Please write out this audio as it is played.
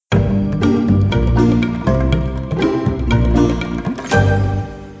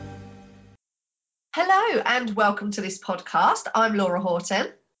and welcome to this podcast. I'm Laura Horton.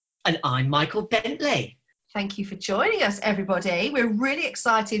 And I'm Michael Bentley. Thank you for joining us, everybody. We're really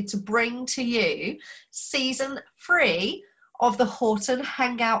excited to bring to you season 3 of the Horton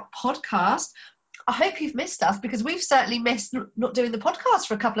Hangout podcast. I hope you've missed us because we've certainly missed not doing the podcast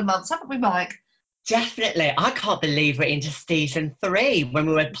for a couple of months, haven't we, Mike? Definitely. I can't believe we're into season 3 when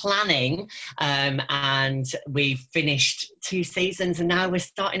we were planning and we finished 2 seasons and now we're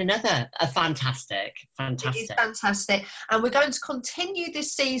starting another. Fantastic. It is fantastic. And we're going to continue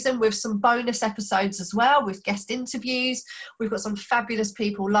this season with some bonus episodes as well, with guest interviews. We've got some fabulous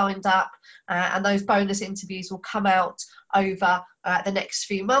people lined up and those bonus interviews will come out over the next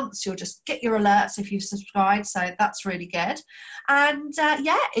few months. You'll just get your alerts if you've subscribed, so that's really good. And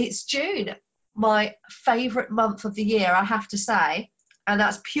it's June. My favourite month of the year, I have to say, and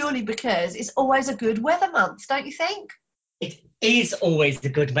that's purely because it's always a good weather month, don't you think? It is always a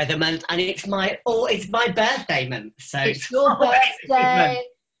good weather month, and it's my birthday month. So it's your birthday,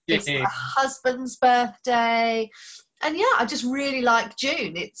 it's my husband's birthday, and I just really like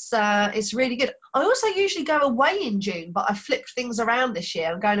June. It's really good. I also usually go away in June, but I flipped things around this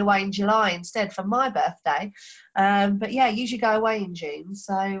year. I'm going away in July instead for my birthday. Usually go away in June.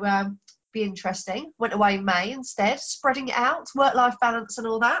 So be interesting. Went away in May instead, spreading it out, work-life balance and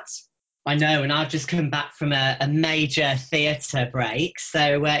all that. I know, and I've just come back from a major theatre break,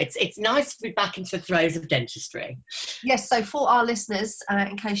 so it's nice to be back into the throes of dentistry. Yes, so for our listeners,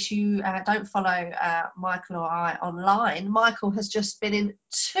 in case you don't follow Michael or I online, Michael has just been in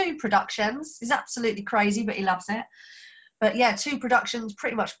 2 productions. He's absolutely crazy, but he loves it. But 2 productions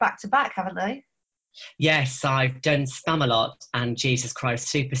pretty much back-to-back, haven't they? Yes, I've done Spamalot and Jesus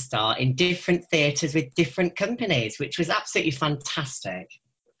Christ Superstar in different theatres with different companies, which was absolutely fantastic.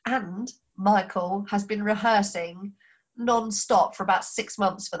 And Michael has been rehearsing non-stop for about 6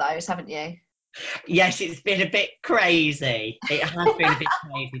 months for those, haven't you? Yes, it's been a bit crazy. It has been a bit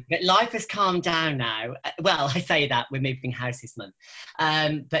crazy, but life has calmed down now. Well, I say that, we're moving house this month.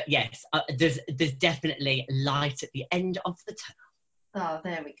 But yes, there's definitely light at the end of the tunnel. Oh,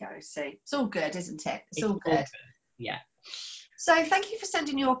 there we go. See, it's all good, isn't it? It's all good. Yeah. So thank you for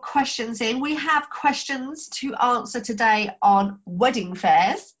sending your questions in. We have questions to answer today on wedding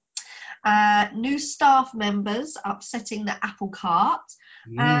fairs, new staff members upsetting the apple cart,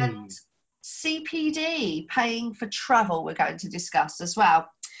 and CPD paying for travel we're going to discuss as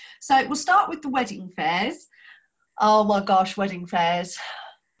well. So we'll start with the wedding fairs. Oh my gosh, wedding fairs.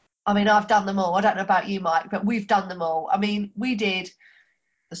 I mean, I've done them all. I don't know about you, Mike, but we've done them all. I mean, we did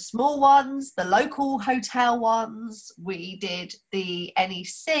the small ones, the local hotel ones, we did the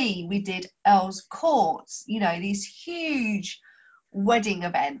NEC, we did Earls Courts, these huge wedding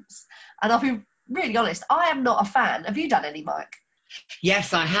events. And I'll be really honest, I am not a fan. Have you done any, Mike?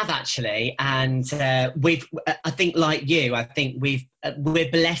 Yes, I have actually, and I think like you, I think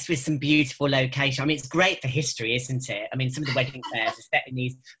we're blessed with some beautiful locations. I mean, it's great for history, isn't it? I mean, some of the wedding fairs are set in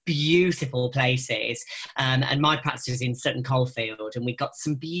these beautiful places, and my practice is in Sutton Coldfield, and we've got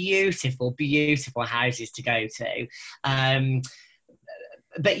some beautiful, beautiful houses to go to.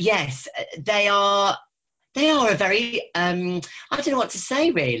 But yes, they are a very, I don't know what to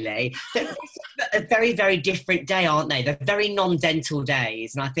say really. They're a very, very different day, aren't they? They're very non-dental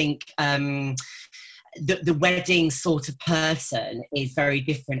days. And I think the wedding sort of person is very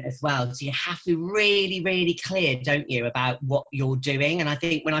different as well. So you have to be really, really clear, don't you, about what you're doing. And I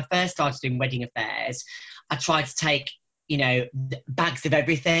think when I first started doing wedding affairs, I tried to take bags of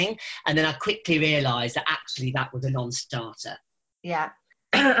everything. And then I quickly realised that actually that was a non-starter. Yeah.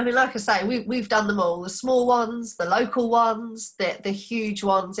 I mean, like I say, we've done them all, the small ones, the local ones, the huge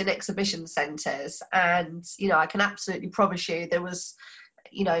ones in exhibition centres. And, I can absolutely promise you there was,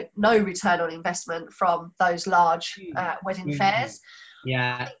 no return on investment from those large wedding fairs.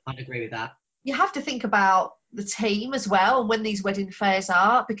 Yeah, I'd agree with that. You have to think about the team as well when these wedding fairs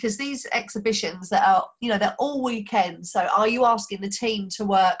are, because these exhibitions that are, they're all weekend. So are you asking the team to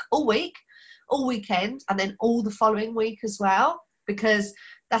work all week, all weekend, and then all the following week as well? Because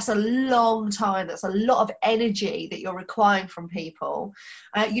that's a long time. That's a lot of energy that you're requiring from people.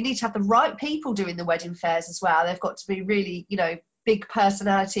 You need to have the right people doing the wedding fairs as well. They've got to be really, big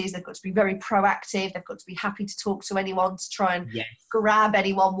personalities. They've got to be very proactive. They've got to be happy to talk to anyone, to try and grab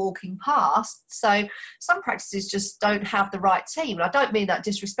anyone walking past. So some practices just don't have the right team. And I don't mean that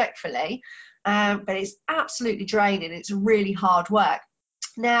disrespectfully, but it's absolutely draining. It's really hard work.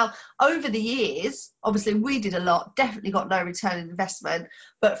 Now, over the years, obviously we did a lot, definitely got no return on investment,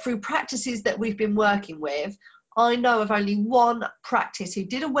 but through practices that we've been working with, I know of only one practice who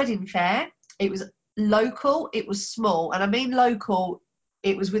did a wedding fair. It was local, it was small, and I mean local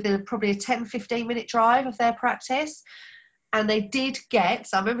It was within probably a 10-15 minute drive of their practice. And they did get,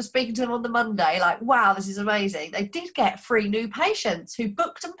 so I remember speaking to them on the Monday, like, wow, this is amazing. They did get 3 new patients who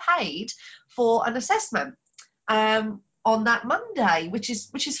booked and paid for an assessment on that Monday, which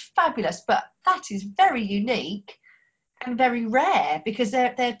is fabulous. But that is very unique and very rare, because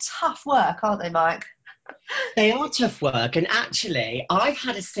they're tough work, aren't they, Mike? They are tough work, and actually, I've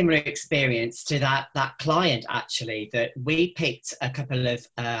had a similar experience to that client. Actually, that we picked a couple of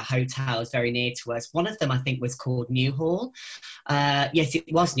hotels very near to us. One of them, I think, was called Newhall. Yes,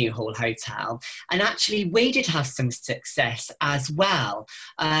 it was Newhall Hotel, and actually, we did have some success as well.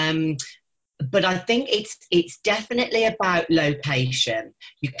 But I think it's definitely about location.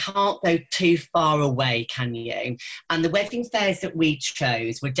 You can't go too far away, can you? And the wedding fairs that we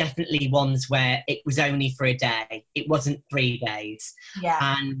chose were definitely ones where it was only for a day. It wasn't 3 days.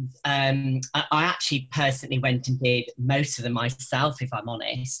 Yeah. And I actually personally went and did most of them myself, if I'm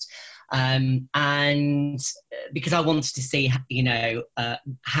honest. And because I wanted to see,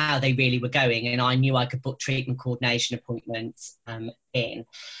 how they really were going, and I knew I could book treatment coordination appointments in.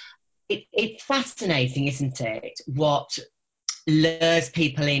 It's fascinating, isn't it? What lures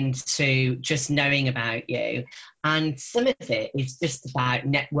people into just knowing about you. And some of it is just about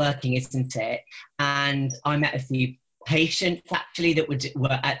networking, isn't it? And I met a few patients actually that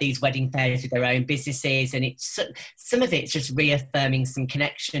were at these wedding fairs with their own businesses. And it's some of it's just reaffirming some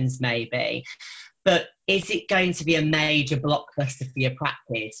connections, maybe. But is it going to be a major blockbuster for your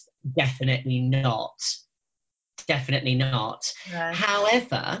practice? Definitely not. Definitely not. No.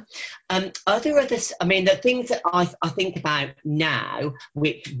 However, the things that I think about now,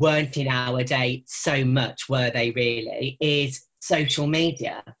 which weren't in our day so much, were they really, is social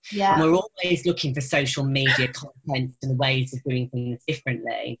media. Yeah. And we're always looking for social media content and ways of doing things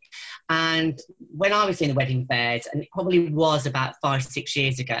differently. And when I was in the wedding fairs, and it probably was about 5-6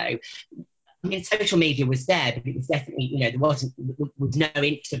 years ago, I mean, social media was there, but it was definitely, there was no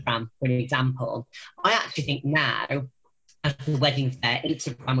Instagram, for an example. I actually think now, at the wedding fair,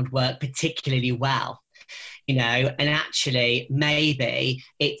 Instagram would work particularly well, and actually maybe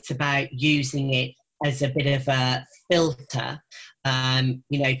it's about using it as a bit of a filter, to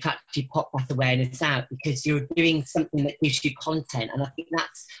actually pop that awareness out, because you're doing something that gives you content. And I think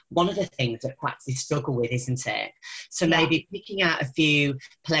that's one of the things that practices struggle with, isn't it? So maybe picking out a few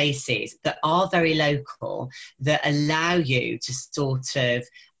places that are very local, that allow you to sort of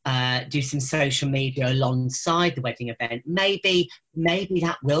do some social media alongside the wedding event. Maybe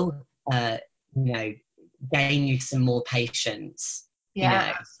that will, gain you some more patience. Yeah,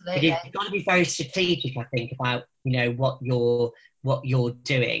 But absolutely. you've got to be very strategic, I think, about what you're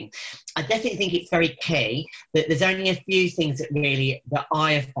doing. I definitely think it's very key that there's only a few things that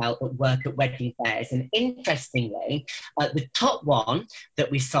I have felt that work at wedding fairs. And interestingly, the top one that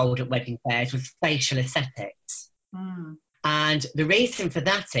we sold at wedding fairs was facial aesthetics. Mm. And the reason for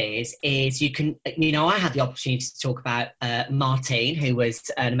that is you can, I had the opportunity to talk about Martine, who was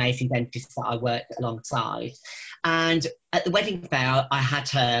an amazing dentist that I worked alongside. And at the wedding fair, I had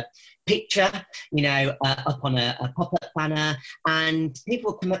her picture, up on a pop-up banner, and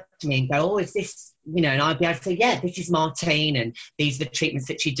people would come up to me and go, oh, is this, and I'd be able to say, yeah, this is Martine, and these are the treatments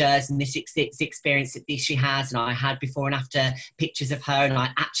that she does, and this is the experience that she has. And I had before and after pictures of her, and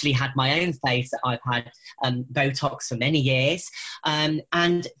I actually had my own face that I've had Botox for many years. And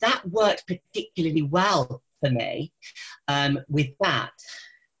that worked particularly well for me with that.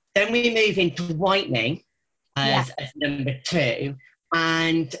 Then we move into whitening as number 2.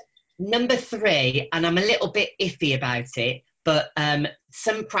 And number 3, and I'm a little bit iffy about it, but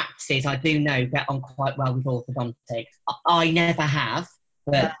some practices I do know get on quite well with orthodontics. I never have,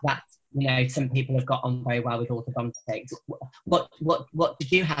 but that's, some people have got on very well with orthodontics. What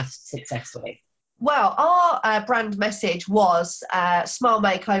did you have success with? Well, our brand message was smile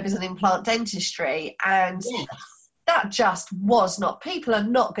makeovers and implant dentistry, and that just was not. People are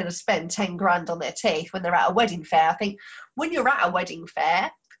not going to spend 10 grand on their teeth when they're at a wedding fair. I think when you're at a wedding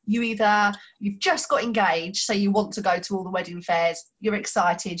fair, you've just got engaged, so you want to go to all the wedding fairs, you're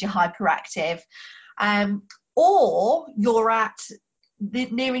excited, you're hyperactive, or you're at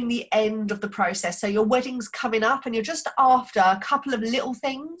nearing the end of the process, so your wedding's coming up and you're just after a couple of little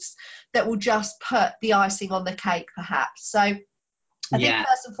things that will just put the icing on the cake, perhaps. So I think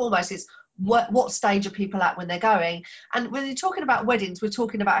first and foremost is what stage are people at when they're going. And when you're talking about weddings, we're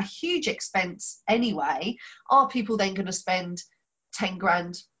talking about a huge expense anyway. Are people then going to spend 10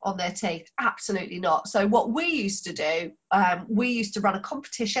 grand on their teeth? Absolutely not. So what we used to do, we used to run a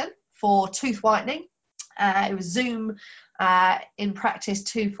competition for tooth whitening. It was Zoom in practice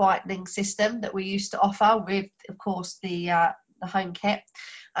tooth whitening system that we used to offer with, of course, the the home kit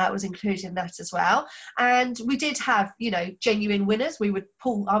was included in that as well. And we did have, you know, genuine winners. I would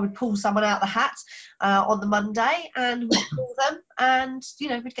pull someone out the hat on the Monday, and we'd call them, and, you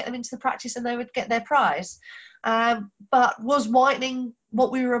know, we'd get them into the practice and they would get their prize. But was whitening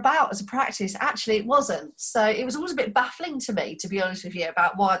what we were about as a practice? Actually, it wasn't. So it was always a bit baffling to me, to be honest with you,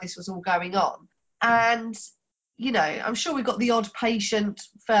 about why this was all going on. And, you know, I'm sure we've got the odd patient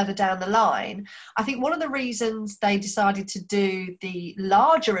further down the line. I think one of the reasons they decided to do the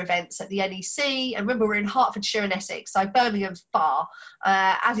larger events at the NEC, and remember, we're in Hertfordshire and Essex, so Birmingham's far,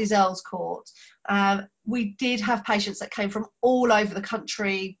 as is Earls Court. We did have patients that came from all over the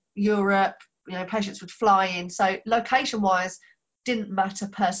country, Europe. You know, patients would fly in. So location-wise, didn't matter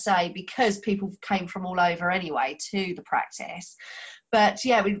per se, because people came from all over anyway to the practice. But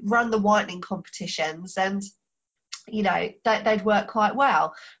yeah, we'd run the whitening competitions, and, you know, they'd work quite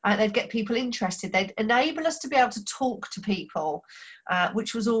well. They'd get people interested. They'd enable us to be able to talk to people,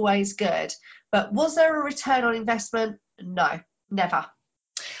 which was always good. But was there a return on investment? No, never.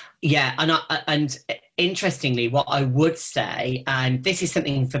 Yeah, and interestingly, what I would say, and this is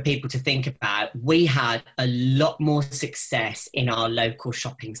something for people to think about, we had a lot more success in our local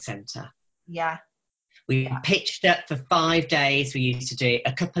shopping centre. Yeah. We pitched up for 5 days. We used to do it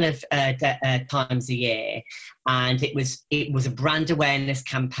a couple of times a year, and it was a brand awareness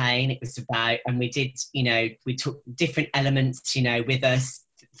campaign. It was about, and we did, you know, we took different elements, you know, with us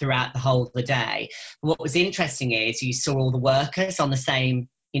throughout the whole of the day. But what was interesting is you saw all the workers on the same,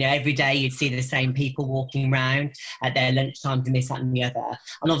 you know, every day you'd see the same people walking around at their lunchtimes and this, that and the other.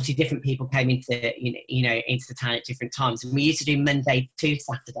 And obviously different people came into, you know, into the town at different times. And we used to do Monday to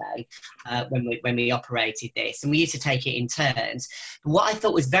Saturday when we operated this. And we used to take it in turns. But what I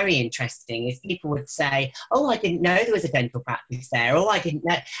thought was very interesting is people would say, oh, I didn't know there was a dental practice there. Oh, I didn't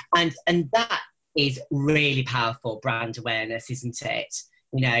know. And that is really powerful brand awareness, isn't it?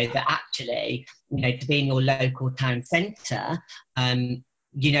 You know, that actually, you know, to be in your local town centre,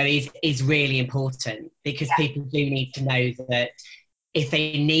 you know, is really important, because people do need to know that if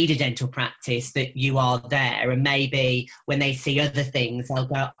they need a dental practice, that you are there. And maybe when they see other things, they'll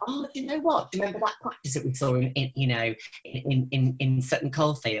go, oh, do you know what? Do you remember that practice that we saw in Sutton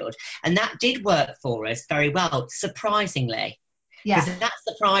Coldfield? And that did work for us very well, surprisingly. Yeah. Because that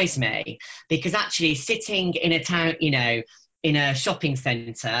surprised me, because actually sitting in a town, you know, in a shopping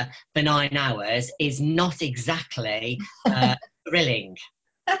centre for 9 hours is not exactly thrilling.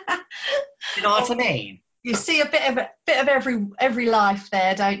 You know what I mean? You see a bit of every life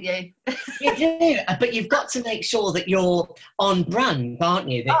there, don't you? You do, but you've got to make sure that you're on brand, aren't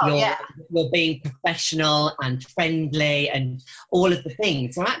you? That you're being professional and friendly and all of the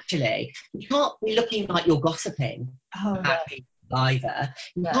things. So actually, you can't be looking like you're gossiping about people either.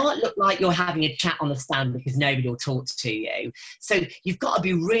 You can't look like you're having a chat on the stand, because nobody will talk to you. So you've got to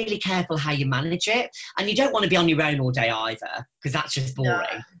be really careful how you manage it, and you don't want to be on your own all day either, because that's just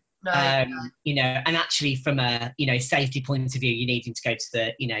boring. No. You know, and actually from a, you know, safety point of view, you needing to go to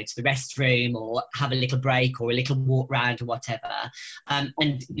the, you know, to the restroom or have a little break or a little walk round or whatever.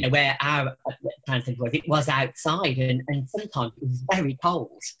 And, you know, where our town centre was, it was outside, and sometimes it was very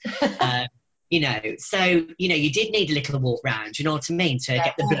cold. You know, so, you know, you did need a little walk round, you know what I mean, to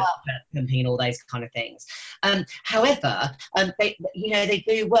get the blood pumping and all those kind of things. However, they, you know, they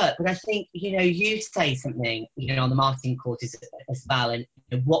do work, but I think, you know, you say something, you know, on the marketing courses as well, and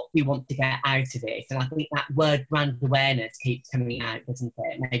you know, what we want to get out of it. And I think that word brand awareness keeps coming out, doesn't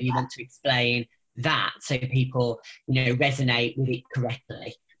it? Maybe you want to explain that so people, you know, resonate with it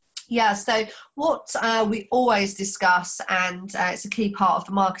correctly. Yeah, so what we always discuss, and it's a key part of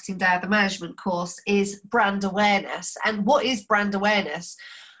the Marketing Day of the Management course, is brand awareness. And what is brand awareness?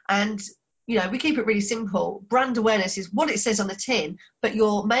 And, you know, we keep it really simple. Brand awareness is what it says on the tin, but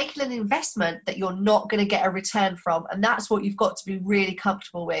you're making an investment that you're not going to get a return from. And that's what you've got to be really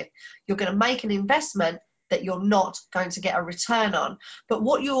comfortable with. You're going to make an investment that you're not going to get a return on. But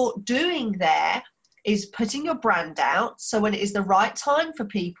what you're doing there is putting your brand out, so when it is the right time for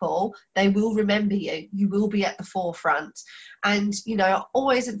people, they will remember you. You will be at the forefront. And, you know, I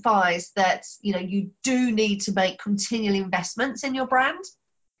always advise that, you know, you do need to make continual investments in your brand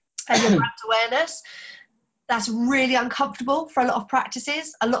and your brand awareness. That's really uncomfortable for a lot of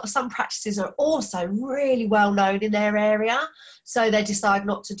practices. Some practices are also really well known in their area, so they decide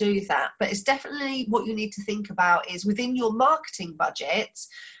not to do that. But it's definitely what you need to think about is, within your marketing budget,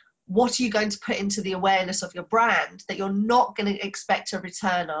 what are you going to put into the awareness of your brand that you're not going to expect a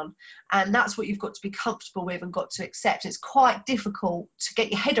return on? And that's what you've got to be comfortable with and got to accept. It's quite difficult to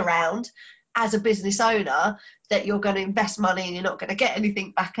get your head around as a business owner that you're going to invest money and you're not going to get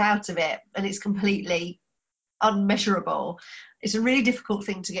anything back out of it. And it's completely unmeasurable. It's a really difficult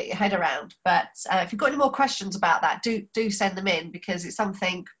thing to get your head around. But if you've got any more questions about that, do send them in, because it's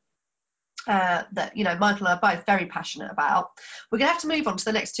something that, you know, Michael and I are both very passionate about. We're going to have to move on to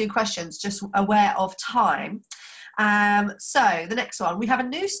the next two questions, just aware of time. So the next one, we have a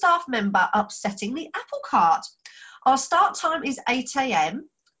new staff member upsetting the apple cart. Our start time is 8 a.m.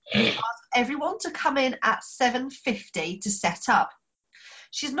 We ask everyone to come in at 7:50 to set up.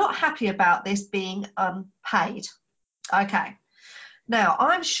 She's not happy about this being unpaid. Okay. Now,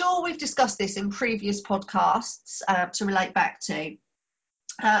 I'm sure we've discussed this in previous podcasts to relate back to.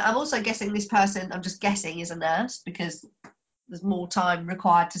 I'm also guessing this person, I'm just guessing, is a nurse, because there's more time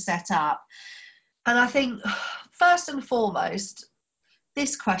required to set up. And I think, first and foremost,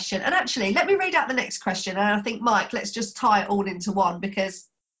 this question, and actually, let me read out the next question. And I think, Mike, let's just tie it all into one, because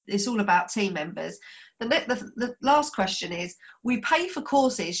it's all about team members. The last question is, we pay for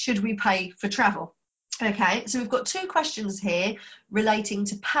courses, should we pay for travel? Okay, so we've got two questions here relating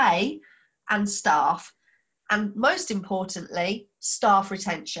to pay and staff, and most importantly, staff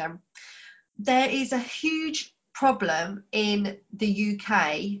retention. There is a huge problem in the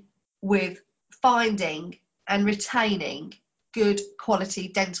UK with finding and retaining good quality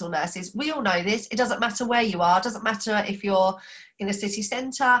dental nurses. We all know this. It doesn't matter where you are. It doesn't matter if you're in a city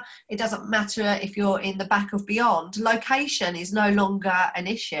centre. It doesn't matter if you're in the back of beyond. Location is no longer an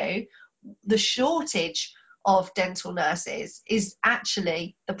issue. The shortage of dental nurses is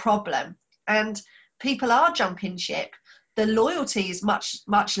actually the problem. And people are jumping ship. The loyalty is much,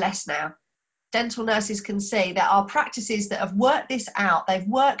 much less now. Dental nurses can see there are practices that have worked this out. They've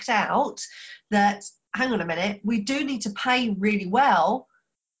worked out that, hang on a minute, we do need to pay really well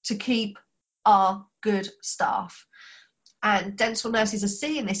to keep our good staff. And dental nurses are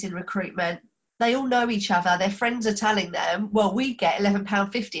seeing this in recruitment. They all know each other. Their friends are telling them, well, we get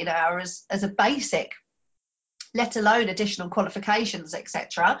 £11.50 an hour as a basic, let alone additional qualifications,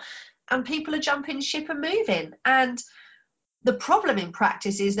 etc. And people are jumping ship and moving. And the problem in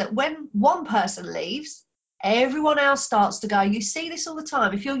practice is that when one person leaves, everyone else starts to go. You see this all the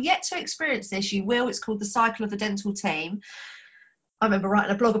time. If you're yet to experience this, you will. It's called the cycle of the dental team. I remember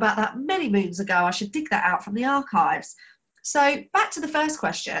writing a blog about that many moons ago. I should dig that out from the archives. So back to the first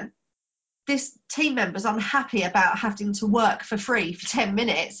question. This team member's unhappy about having to work for free for 10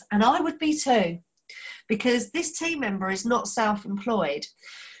 minutes, and I would be too, because this team member is not self-employed.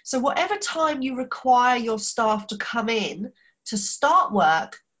 So whatever time you require your staff to come in to start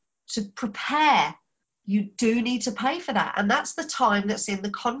work, to prepare, you do need to pay for that. And that's the time that's in the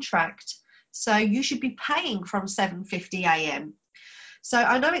contract. So you should be paying from 7:50 a.m. So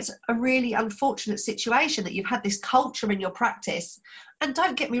I know it's a really unfortunate situation that you've had this culture in your practice. And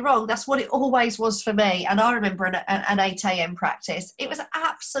don't get me wrong, that's what it always was for me. And I remember an 8 a.m. practice. It was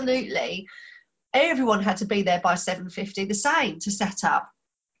absolutely, everyone had to be there by 7:50, the same, to set up.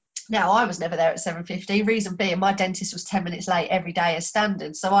 Now, I was never there at 7:50, reason being my dentist was 10 minutes late every day as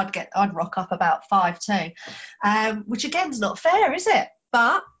standard, so I'd rock up about 5 too, which again is not fair, is it?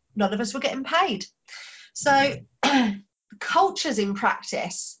 But none of us were getting paid. So cultures in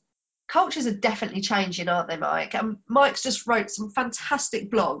practice, cultures are definitely changing, aren't they, Mike? And Mike's just wrote some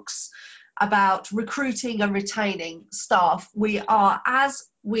fantastic blogs about recruiting and retaining staff. We are, as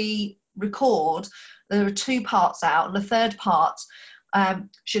we record, there are 2 parts out, and the third part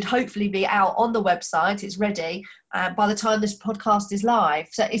should hopefully be out on the website. It's ready by the time this podcast is live.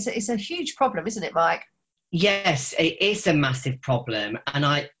 So it's a huge problem, isn't it, Mike? Yes, it is a massive problem, and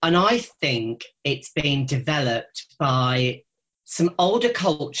I think it's been developed by some older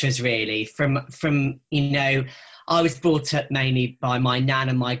cultures, really. From you know, I was brought up mainly by my nan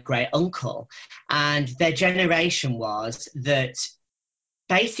and my great uncle, and their generation was that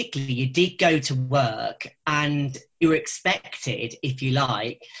basically you did go to work and you were expected, if you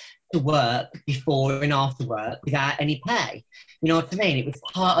like, to work before and after work without any pay. You know what I mean? It was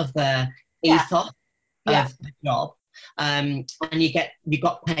part of the ethos of the job. And you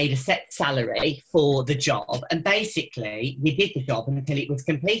got paid a set salary for the job, and basically you did the job until it was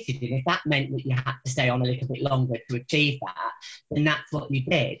completed. And if that meant that you had to stay on a little bit longer to achieve that, then that's what you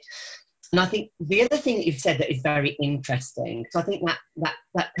did. And I think the other thing that you've said that is very interesting, because I think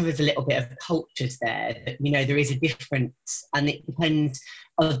that covers a little bit of cultures there, that, you know, there is a difference, and it depends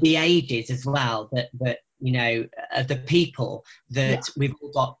of the ages as well, that you know, of the people, that we've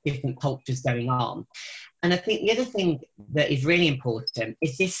all got different cultures going on. And I think the other thing that is really important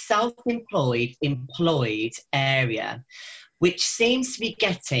is this self-employed, employed area, which seems to be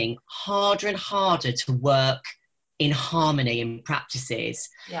getting harder and harder to work in harmony in practices,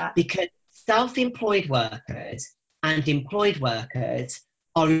 because self-employed workers and employed workers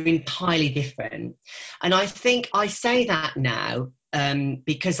are entirely different. And I think I say that now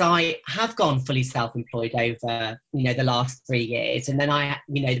because I have gone fully self-employed over, the last 3 years. And then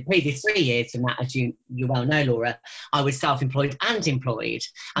the previous 3 years from that, as you well know, Laura, I was self-employed and employed.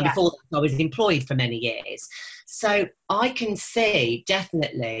 And Yeah. before that, I was employed for many years. So I can see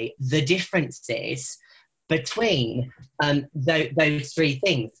definitely the differences between those three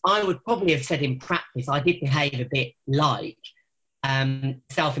things. I would probably have said in practice, I did behave a bit like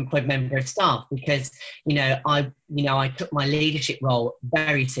self-employed member of staff because I took my leadership role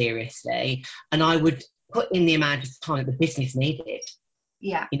very seriously, and I would put in the amount of time that the business needed.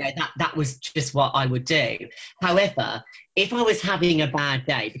 Yeah. That was just what I would do. However, if I was having a bad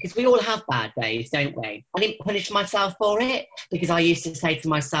day, because we all have bad days, don't we? I didn't punish myself for it, because I used to say to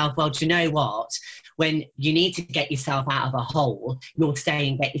myself, well, do you know what? When you need to get yourself out of a hole, you'll stay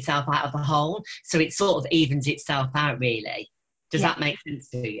and get yourself out of a hole. So it sort of evens itself out, really. Does that make sense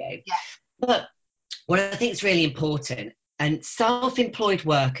to you? Yeah. But what I think is really important, and self-employed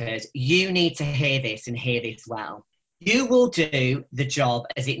workers, you need to hear this and hear this well. You will do the job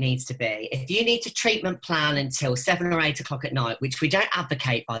as it needs to be. If you need to treatment plan until 7 or 8 o'clock at night, which we don't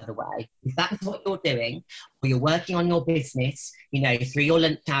advocate, by the way, if that's what you're doing, or you're working on your business, through your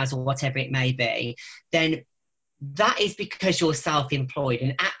lunch hours or whatever it may be, then that is because you're self-employed,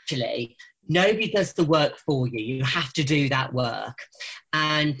 and actually nobody does the work for you. You have to do that work.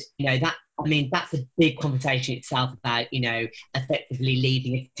 And that's a big conversation itself about effectively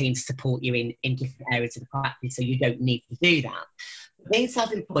leading a team to support you in different areas of the practice, so you don't need to do that. But being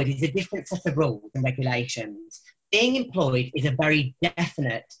self-employed is a different set of rules and regulations. Being employed is a very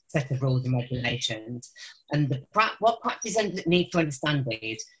definite set of rules and regulations, and what practice needs to understand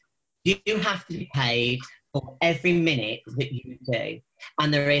is you have to be paid for every minute that you do.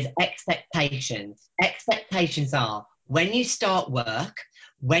 And there is expectations. Expectations are when you start work,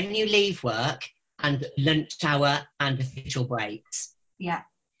 when you leave work, and lunch hour and official breaks. Yeah.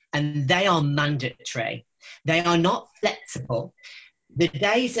 And they are mandatory. They are not flexible. The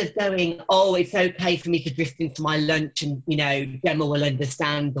days of going, oh, it's okay for me to drift into my lunch and, Gemma will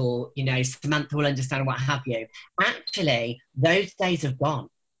understand, or, Samantha will understand, what have you. Actually, those days have gone.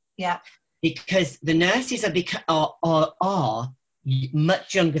 Yeah. Because the nurses are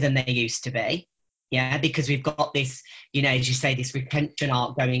much younger than they used to be. Yeah, because we've got this, as you say, this retention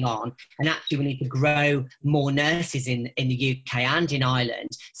arc going on. And actually, we need to grow more nurses in the UK and in Ireland.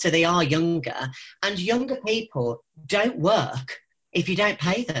 So they are younger. And younger people don't work if you don't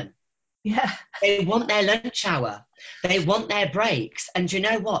pay them. Yeah. They want their lunch hour. They want their breaks. And you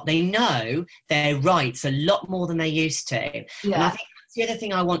know what? They know their rights a lot more than they used to. Yeah. And I think that's the other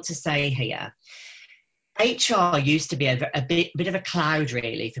thing I want to say here. HR used to be a bit of a cloud,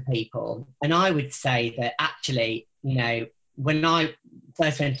 really, for people. And I would say that actually, when I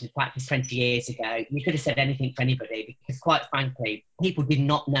first went into practice 20 years ago, you could have said anything to anybody, because quite frankly, people did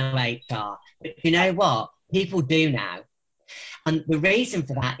not know HR. But you know what? People do now. And the reason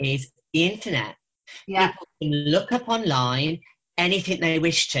for that is the internet. Yeah. People can look up online anything they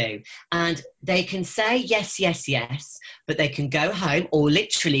wish to, and they can say yes, yes, yes, but they can go home or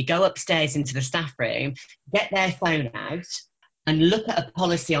literally go upstairs into the staff room, get their phone out and look at a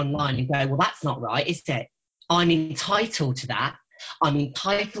policy online and go, well, that's not right, is it? I'm entitled to that. I'm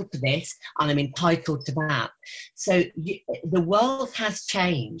entitled to this, and I'm entitled to that. So the world has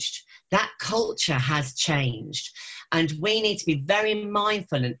changed. That culture has changed. And we need to be very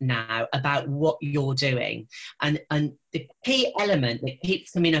mindful now about what you're doing. And the key element that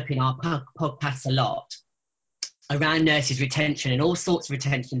keeps coming up in our podcast a lot around nurses' retention and all sorts of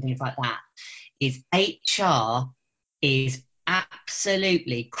retention, things like that, is HR is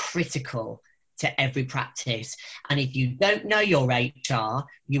absolutely critical to every practice. And if you don't know your HR,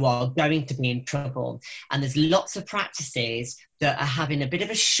 you are going to be in trouble. And there's lots of practices that are having a bit of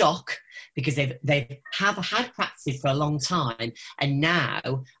a shock because they have had practices for a long time and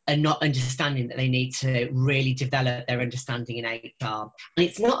now are not understanding that they need to really develop their understanding in HR. And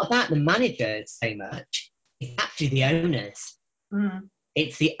it's not about the managers so much, it's actually the owners. Mm.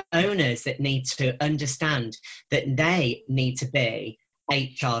 It's the owners that need to understand that they need to be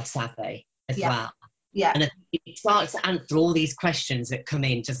HR savvy as well. Yeah. And it starts to answer all these questions that come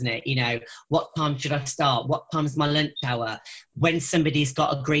in, doesn't it? What time should I start? What time's my lunch hour? When somebody's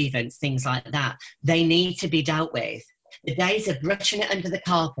got a grievance, things like that. They need to be dealt with. The days of brushing it under the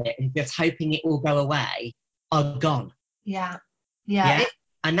carpet and just hoping it will go away are gone. Yeah.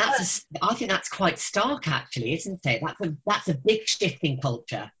 And I think that's quite stark, actually, isn't it? That's a big shift in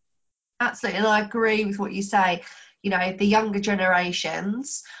culture. Absolutely, and I agree with what you say. The younger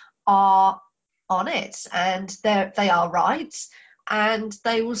generations are on it, and they are right. and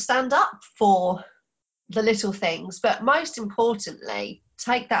they will stand up for the little things. But most importantly,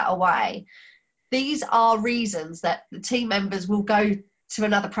 take that away. These are reasons that the team members will go to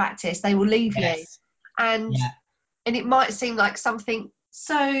another practice. They will leave you. And it might seem like something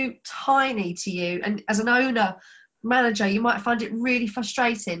so tiny to you. And as an owner, manager, you might find it really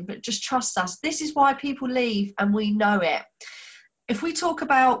frustrating, but just trust us. This is why people leave, and we know it. If we talk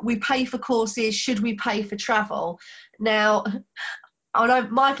about we pay for courses, should we pay for travel? Now, I know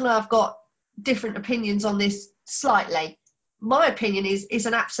Michael and I have got different opinions on this slightly. My opinion is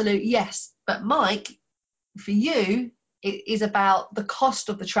an absolute yes. But Mike, for you, it is about the cost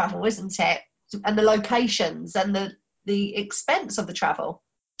of the travel, isn't it? And the locations and the expense of the travel.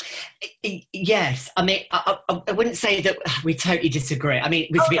 Yes, I mean, I wouldn't say that we totally disagree. I mean,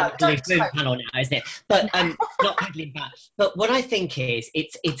 it's a bit like a blue moon panel now, isn't it? But not totally bad. But what I think is,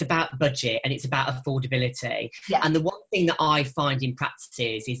 it's about budget and it's about affordability. Yeah. And the one thing that I find in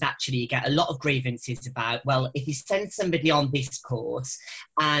practices is actually you get a lot of grievances about, well, if you send somebody on this course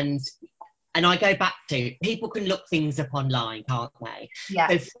and I go back to, people can look things up online, can't they? Yeah.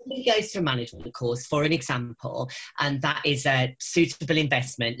 So if somebody goes to a management course, for an example, and that is a suitable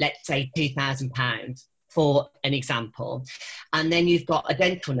investment, let's say £2,000 for an example, and then you've got a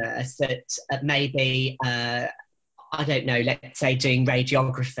dental nurse that maybe, I don't know, let's say doing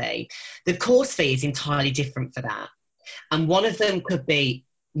radiography, the course fee is entirely different for that. And one of them could be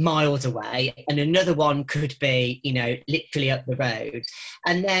miles away and another one could be, you know, literally up the road.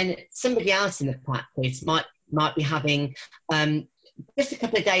 And then somebody else in the practice might be having just a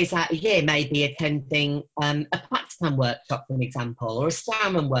couple of days out a year, maybe attending a practice plan workshop, for an example, or a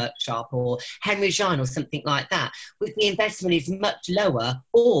Starman workshop, or Henry Jean, or something like that, with the investment is much lower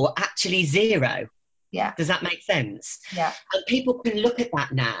or actually zero. Yeah. Does that make sense? Yeah. And people can look at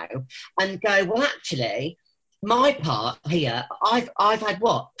that now and go, well, actually, my part here, I've had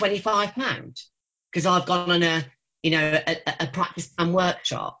what, £25 because I've gone on a practice plan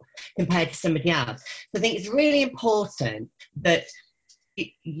workshop compared to somebody else. So I think it's really important that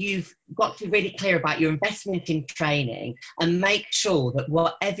you've got to be really clear about your investment in training and make sure that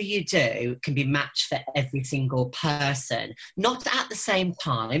whatever you do can be matched for every single person. Not at the same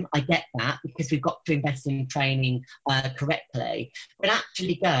time, I get that, because we've got to invest in training correctly, but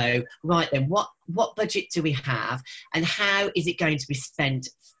actually go, right then, what budget do we have and how is it going to be spent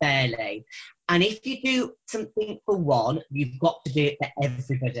fairly? And if you do something for one, you've got to do it for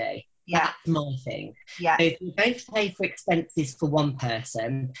everybody. Yeah. That's my thing. Yeah. So if you're going to pay for expenses for one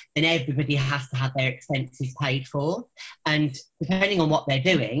person, then everybody has to have their expenses paid for. And depending on what they're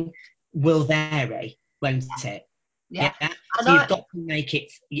doing, will vary, won't it? Yeah. So you've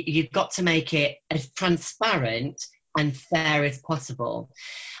got to make it as transparent and fair as possible.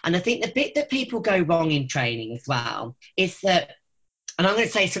 And I think the bit that people go wrong in training as well is that, and I'm going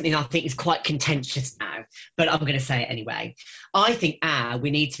to say something I think is quite contentious now, but I'm going to say it anyway. I think we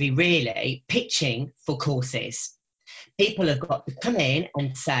need to be really pitching for courses. People have got to come in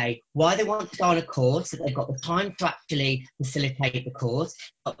and say why they want to go on a course, that they've got the time to actually facilitate the course,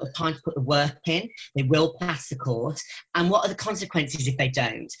 got the time to put the work in, they will pass the course, and what are the consequences if they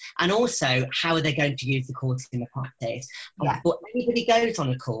don't? And also, how are they going to use the course in the practice? Yeah. And before anybody goes on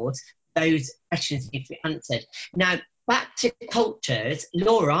a course, those questions need to be answered. Now, back to cultures,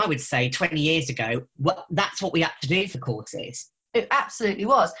 Laura, I would say 20 years ago, that's what we had to do for courses. It absolutely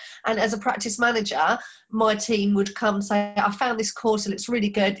was. And as a practice manager, my team would come and say, I found this course and it's really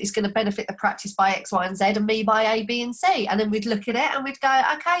good. It's going to benefit the practice by X, Y, and Z, and me by A, B, and C. And then we'd look at it and we'd go,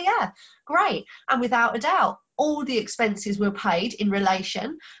 okay, yeah, great. And without a doubt, all the expenses were paid in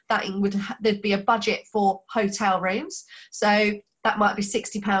relation. There'd be a budget for hotel rooms. So that might be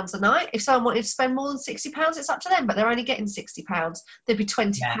 £60 a night. If someone wanted to spend more than £60, it's up to them, but they're only getting £60. There'd be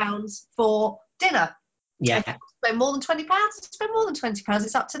 £20 for dinner. Yeah. If spend more than £20, spend more than £20.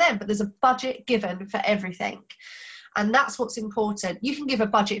 It's up to them, but there's a budget given for everything. And that's what's important. You can give a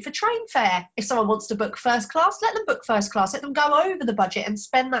budget for train fare. If someone wants to book first class, let them book first class. Let them go over the budget and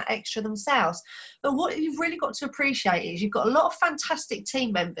spend that extra themselves. But what you've really got to appreciate is you've got a lot of fantastic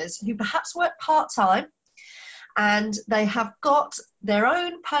team members who perhaps work part-time and they have got their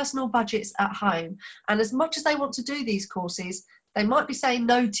own personal budgets at home. And as much as they want to do these courses, they might be saying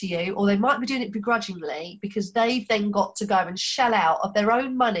no to you, or they might be doing it begrudgingly because they've then got to go and shell out of their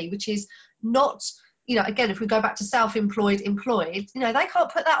own money, which is not, again, if we go back to self-employed, employed, they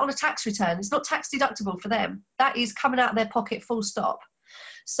can't put that on a tax return. It's not tax deductible for them. That is coming out of their pocket, full stop.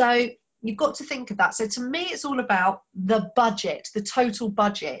 So you've got to think of that. So to me, it's all about the budget, the total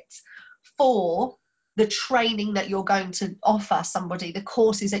budget for the training that you're going to offer somebody, the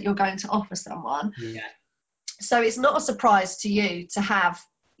courses that you're going to offer someone. Yeah. So it's not a surprise to you to have,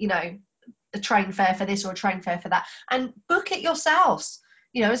 you know, a train fare for this or a train fare for that, and book it yourselves.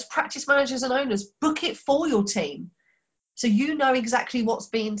 You know, as practice managers and owners, book it for your team. So you know exactly what's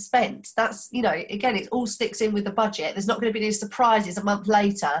being spent. That's, you know, again, it all sticks in with the budget. There's not going to be any surprises a month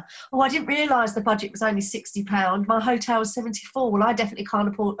later. Oh, I didn't realise the budget was only £60. My hotel was 74. Well, I definitely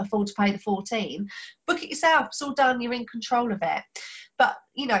can't afford to pay the 14. Book it yourself. It's all done. You're in control of it. But,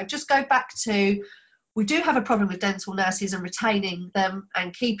 you know, just go back to, we do have a problem with dental nurses and retaining them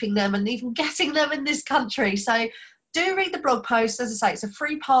and keeping them and even getting them in this country. So do read the blog post. As I say, it's a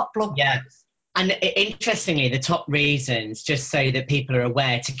 3-part blog Yeah. post. And interestingly, the top reasons, just so that people are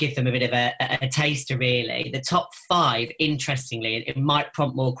aware, to give them a bit of a taster, really, the top 5, interestingly, it might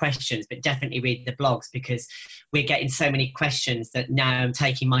prompt more questions, but definitely read the blogs, because we're getting so many questions that now I'm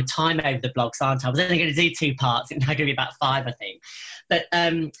taking my time over the blogs, aren't I? I was only going to do 2 parts, it's now going to be about 5, I think. But,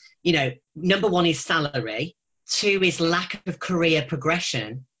 you know, number 1 is salary. 2 is lack of career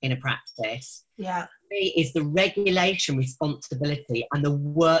progression in a practice. Yeah. 3 is the regulation responsibility and the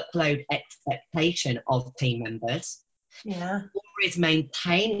workload expectation of team members. Yeah. 4 is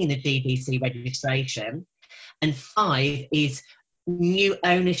maintaining the GDC registration. And 5 is new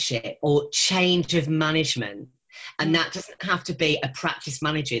ownership or change of management. And that doesn't have to be a practice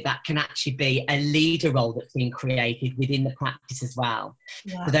manager. That can actually be a leader role that's been created within the practice as well.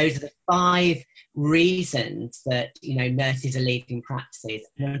 Yeah. So those are the 5 reasons that, you know, nurses are leaving practices.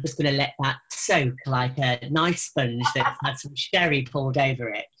 And I'm just going to let that soak like a nice sponge that's had some sherry poured over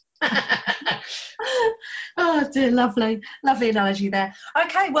it. Oh dear, lovely analogy there.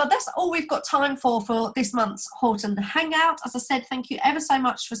 Okay, well, that's all we've got time for this month's Horton Hangout. As I said, thank you ever so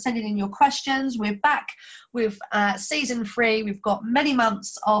much for sending in your questions. We're back with season 3. We've got many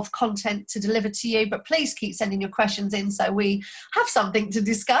months of content to deliver to you, but please keep sending your questions in so we have something to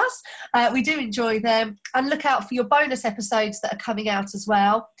discuss. We do enjoy them, and look out for your bonus episodes that are coming out as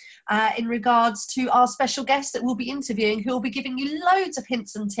well, in regards to our special guests that we'll be interviewing, who will be giving you loads of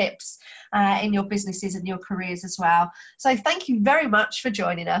hints and tips in your businesses and your careers as well. So thank you very much for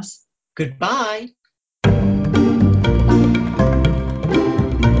joining us. Goodbye.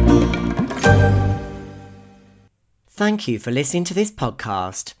 Thank you for listening to this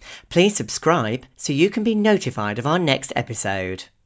podcast. Please subscribe so you can be notified of our next episode.